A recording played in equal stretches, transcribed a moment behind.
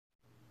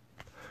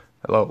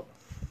Hello,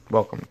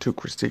 welcome to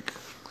Critique,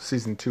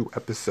 Season 2,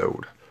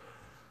 Episode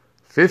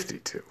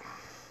 52.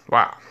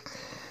 Wow.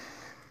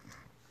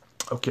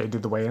 Okay, I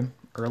did the weigh-in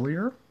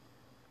earlier.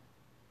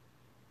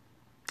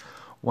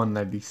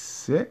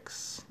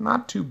 196,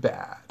 not too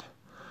bad.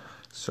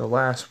 So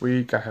last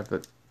week I have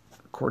it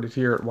recorded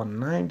here at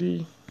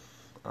 190.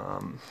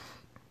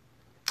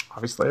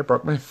 Obviously I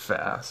broke my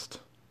fast.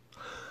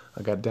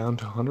 I got down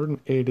to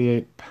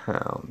 188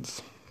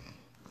 pounds.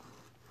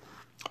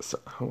 So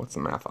what's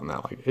the math on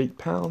that? Like 8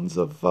 pounds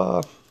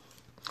of,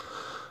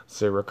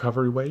 say,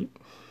 recovery weight?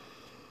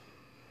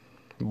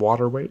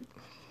 Water weight?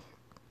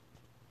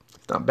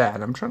 Not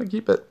bad. I'm trying to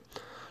keep it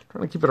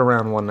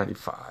around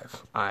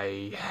 195.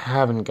 I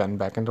haven't gotten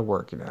back into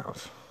working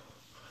out.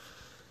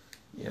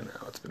 You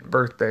know, it's been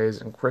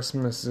birthdays and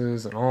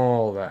Christmases and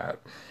all that.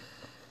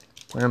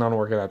 Plan on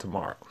working out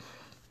tomorrow.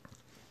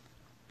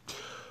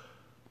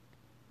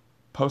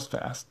 Post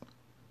fast.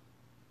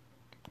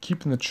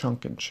 Keeping the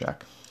chunk in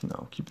check.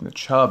 No, keeping the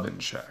chub in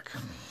check.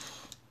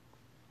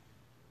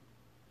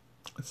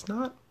 It's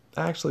not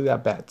actually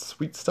that bad.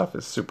 Sweet stuff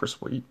is super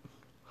sweet.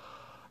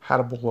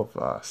 Had a bowl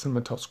of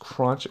Cinnamon Toast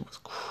Crunch. It was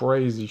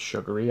crazy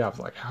sugary. I was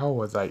like, how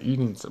was I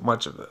eating so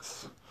much of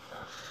this?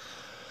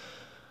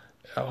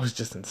 It was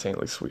just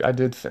insanely sweet. I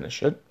did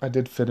finish it. I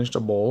did finish a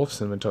bowl of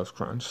Cinnamon Toast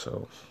Crunch,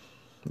 so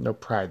no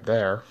pride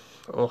there.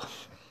 Ugh.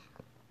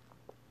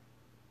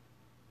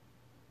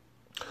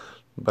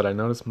 But I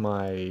noticed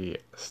my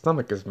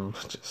stomach is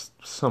just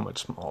so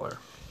much smaller.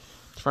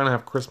 Trying to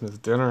have Christmas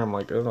dinner, I'm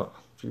like, ugh, a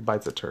few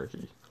bites of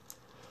turkey.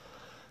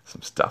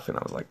 Some stuffing.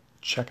 I was like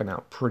checking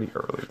out pretty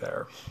early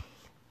there.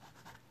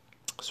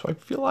 So I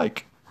feel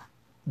like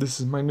this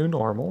is my new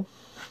normal.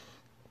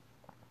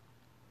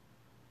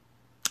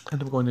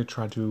 And I'm going to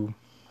try to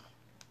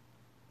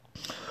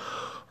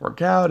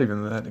work out,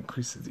 even though that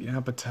increases the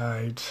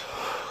appetite.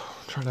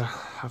 Try to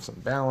have some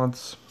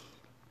balance.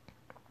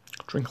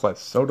 Drink less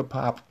soda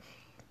pop.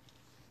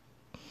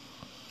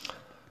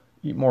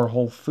 Eat more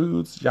whole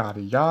foods,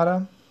 yada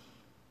yada.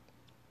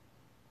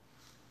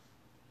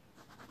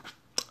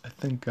 I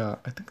think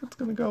it's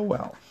gonna go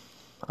well.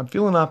 I'm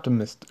feeling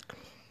optimistic.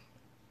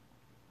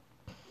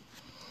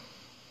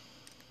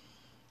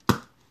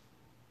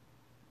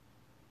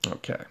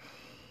 Okay.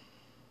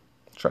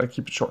 Try to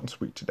keep it short and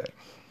sweet today.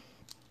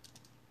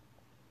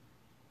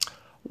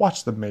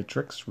 Watch The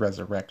Matrix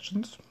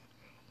Resurrections.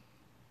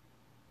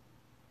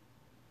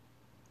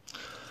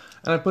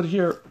 And I put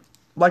here,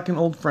 like an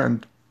old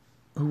friend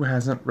who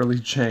hasn't really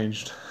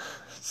changed.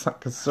 It's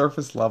like a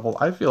surface level.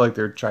 I feel like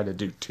they're trying to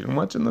do too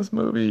much in this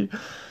movie.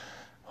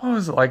 What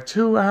was it, like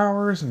 2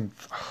 hours? And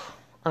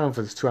I don't know if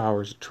it's 2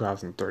 hours or 2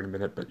 hours and 30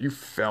 minutes, but you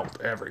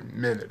felt every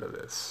minute of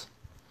this.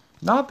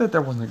 Not that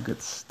there wasn't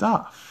good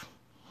stuff.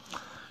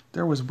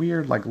 There was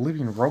weird, like,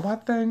 living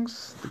robot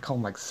things. They call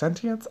them, like,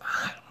 sentients.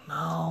 I don't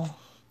know.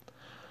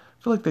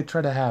 I feel like they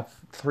try to have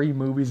 3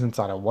 movies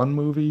inside of 1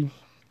 movie.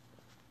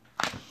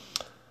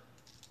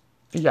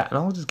 Yeah, and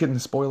I'll just get into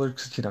spoilers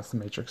because, you know, it's The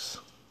Matrix.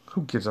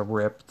 Who gives a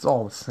rip? It's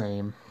all the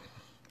same.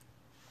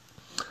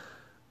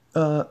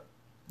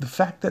 The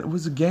fact that it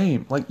was a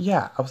game. Like,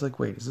 yeah, I was like,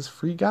 wait, is this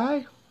Free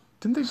Guy?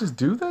 Didn't they just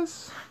do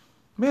this?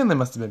 Man, they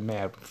must have been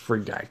mad when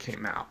Free Guy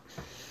came out.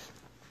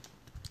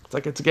 It's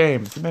like, it's a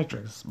game. It's The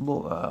Matrix.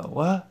 Well,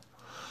 what?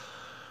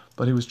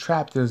 But he was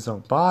trapped in his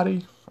own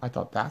body. I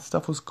thought that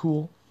stuff was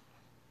cool.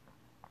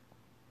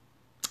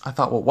 I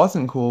thought what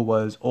wasn't cool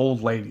was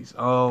old ladies.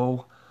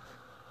 Oh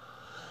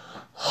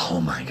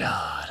my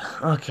god.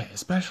 Okay,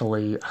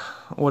 especially,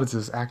 what is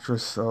this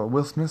actress,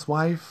 Will Smith's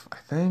wife, I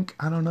think?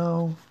 I don't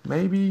know.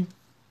 Maybe.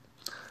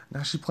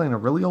 Now she's playing a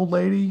really old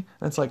lady.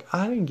 And it's like,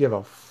 I didn't give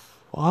a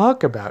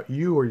fuck about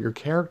you or your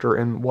character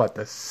in, what,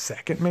 the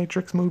second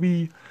Matrix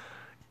movie?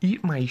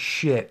 Eat my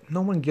shit.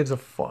 No one gives a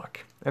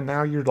fuck. And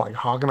now you're, like,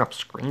 hogging up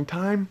screen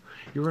time?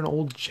 You're an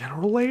old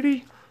general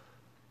lady?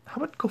 How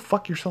about go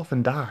fuck yourself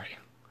and die?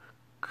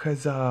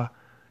 Because,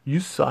 you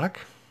suck.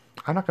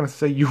 I'm not going to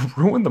say you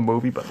ruined the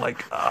movie, but,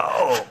 like,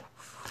 oh,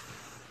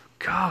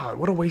 God,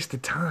 what a waste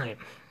of time.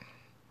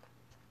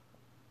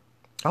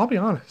 I'll be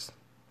honest.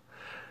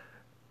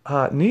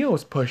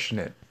 Neo's pushing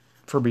it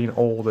for being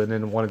old and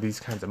in one of these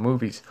kinds of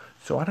movies.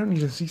 So I don't need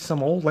to see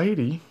some old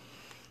lady,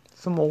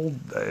 some old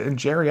in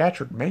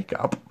geriatric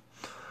makeup,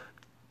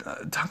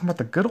 talking about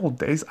the good old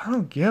days. I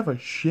don't give a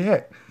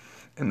shit.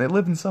 And they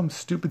live in some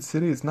stupid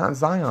city. It's not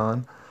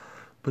Zion,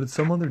 but it's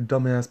some other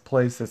dumbass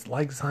place that's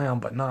like Zion,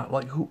 but not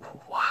like who?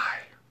 Why?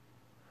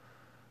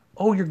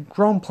 Oh, you're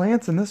growing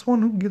plants in this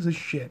one? Who gives a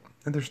shit?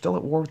 And they're still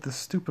at war with the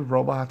stupid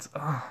robots.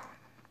 Ugh.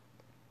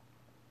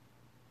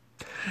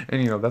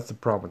 And you know, that's the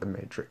problem with The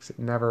Matrix. It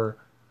never,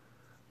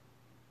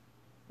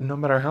 no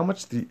matter how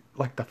much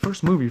like the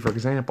first movie, for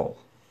example,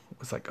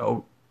 was like,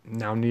 oh,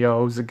 now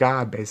Neo's a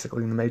god,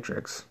 basically, in The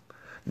Matrix.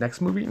 Next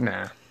movie?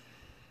 Nah.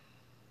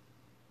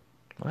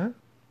 What?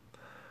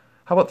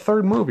 How about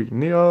third movie?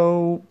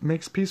 Neo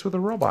makes peace with the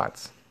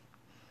robots.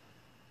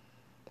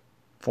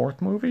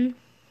 Fourth movie?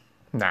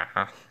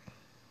 Nah.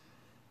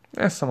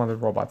 Some other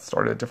robots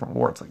started a different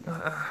war. It's like,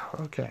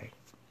 okay.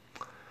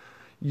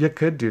 You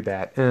could do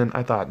that. And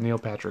I thought Neil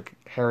Patrick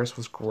Harris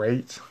was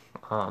great.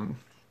 Um,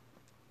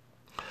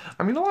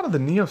 I mean, a lot of the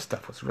Neo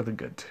stuff was really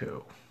good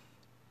too.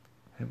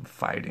 Him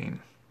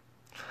fighting.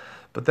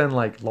 But then,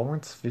 like,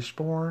 Lawrence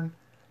Fishburne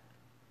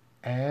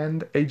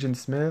and Agent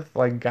Smith,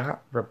 like,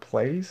 got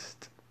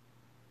replaced.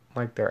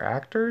 Like, they're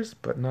actors,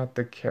 but not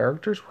the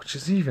characters, which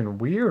is even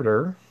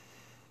weirder.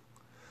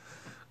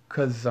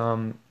 Because,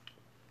 like,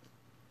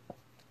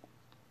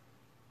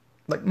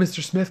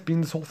 Mr. Smith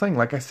being this whole thing,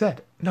 like I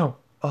said, no,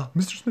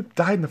 Mr. Smith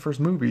died in the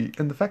first movie,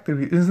 and the fact that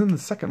he is in the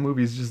second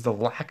movie is just a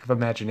lack of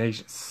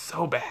imagination. It's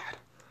so bad.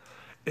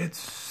 It's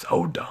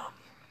so dumb.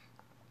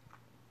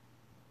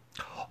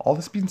 All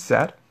this being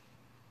said,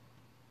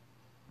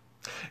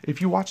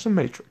 if you watch The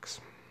Matrix,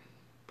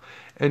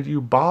 and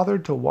you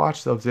bothered to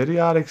watch those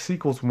idiotic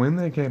sequels when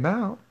they came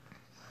out,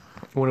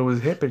 when it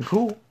was hip and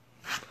cool,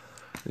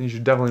 then you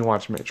should definitely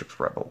watch Matrix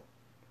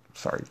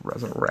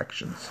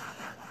Resurrections.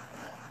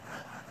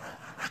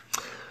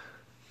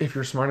 If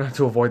you're smart enough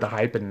to avoid the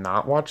hype and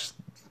not watch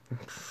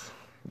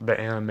the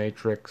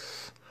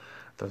Animatrix,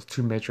 those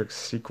two Matrix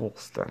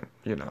sequels, then,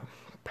 you know,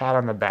 pat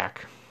on the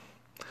back.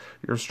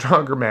 You're a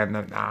stronger man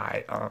than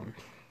I.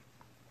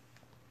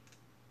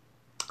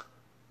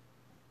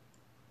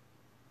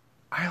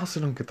 I also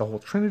don't get the whole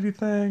Trinity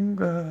thing.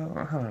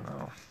 I don't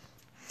know.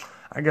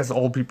 I guess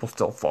old people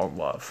still fall in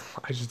love.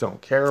 I just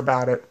don't care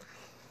about it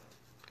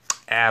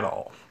at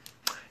all.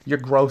 You're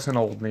gross and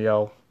old,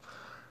 Neo.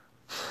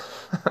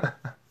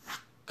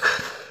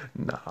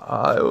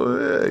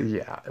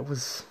 Yeah, it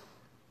was.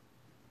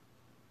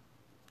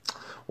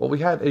 Well, we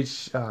had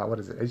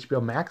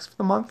HBO Max for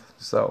the month,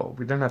 so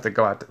we didn't have to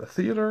go out to the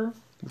theater,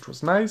 which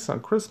was nice on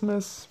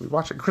Christmas. We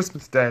watched it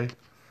Christmas Day.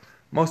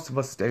 Most of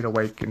us stayed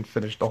awake and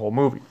finished the whole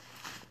movie.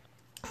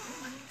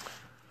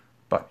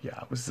 But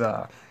yeah, it was.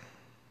 I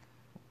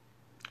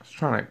was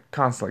trying to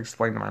constantly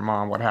explain to my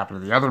mom what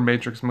happened to the other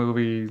Matrix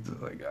movies.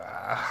 Like,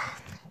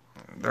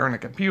 they're in a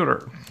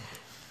computer.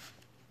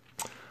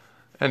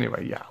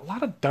 Anyway, yeah, a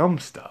lot of dumb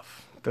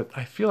stuff that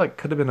I feel like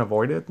could have been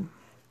avoided.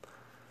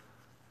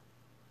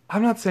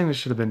 I'm not saying it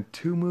should have been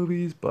two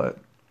movies, but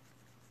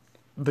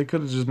they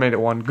could have just made it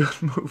one good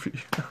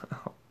movie.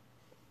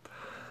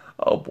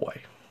 Oh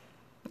boy.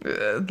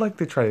 Like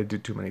they try to do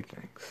too many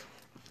things.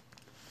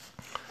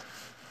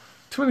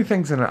 Too many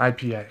things in an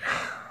IPA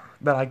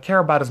that I care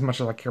about as much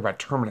as I care about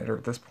Terminator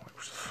at this point,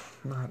 which is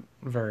not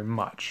very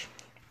much.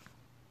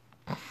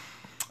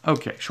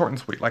 Okay, short and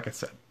sweet, like I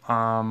said.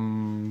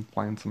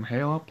 Playing some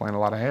Halo, playing a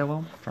lot of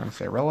Halo, trying to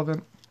stay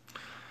relevant.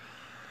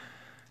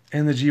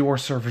 And the GeWar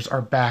servers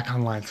are back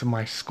online, so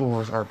my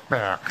scores are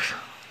back.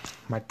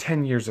 My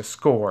 10 years of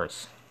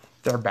scores,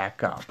 they're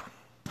back up.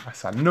 I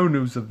saw no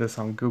news of this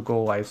on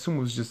Google. I assume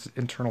it was just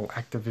internal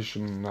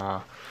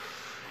Activision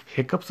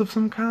hiccups of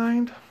some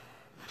kind.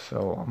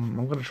 So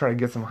I'm going to try to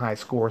get some high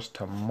scores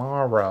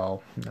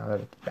tomorrow, now that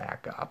it's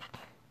back up.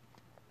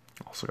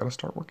 Also got to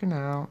start working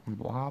out, and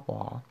blah,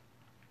 blah.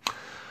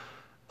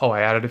 Oh,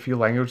 I added a few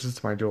languages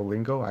to my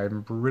Duolingo.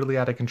 I'm really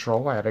out of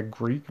control. I added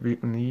Greek,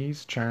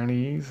 Vietnamese,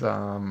 Chinese.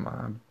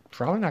 I'm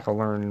probably not going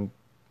to learn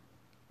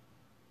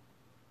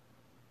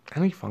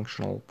any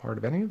functional part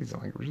of any of these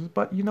languages.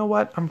 But you know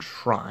what? I'm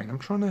trying. I'm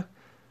trying to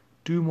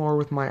do more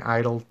with my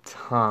idle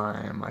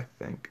time, I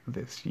think,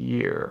 this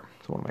year.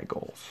 It's one of my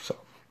goals. So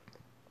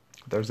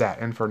there's that.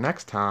 And for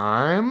next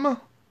time,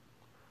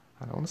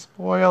 I don't want to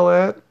spoil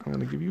it. I'm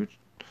going to give you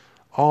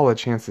all a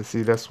chance to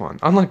see this one.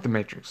 Unlike The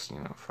Matrix, you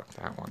know, fuck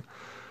that one.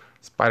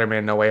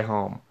 Spider-Man No Way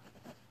Home.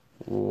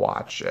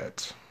 Watch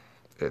it.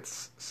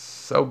 It's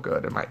so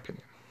good, in my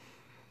opinion.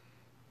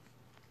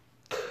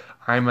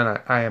 I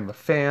am a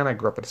fan. I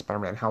grew up in a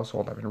Spider-Man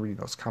household. I've been reading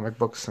those comic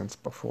books since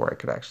before I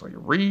could actually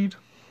read.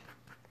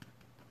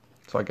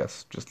 So I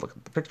guess just look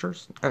at the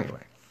pictures.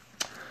 Anyway.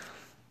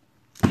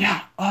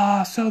 Yeah,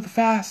 so the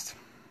fast.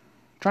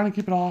 Trying to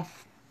keep it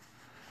off.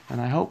 And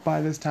I hope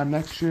by this time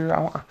next year,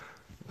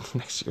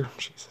 next year?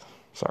 Jesus.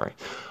 Sorry.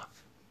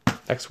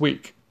 Next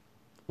week.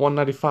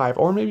 195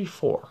 or maybe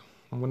 4.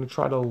 I'm going to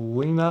try to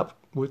lean up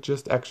with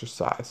just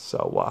exercise.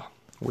 So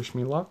wish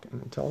me luck,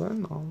 and until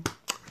then, I'll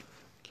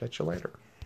catch you later.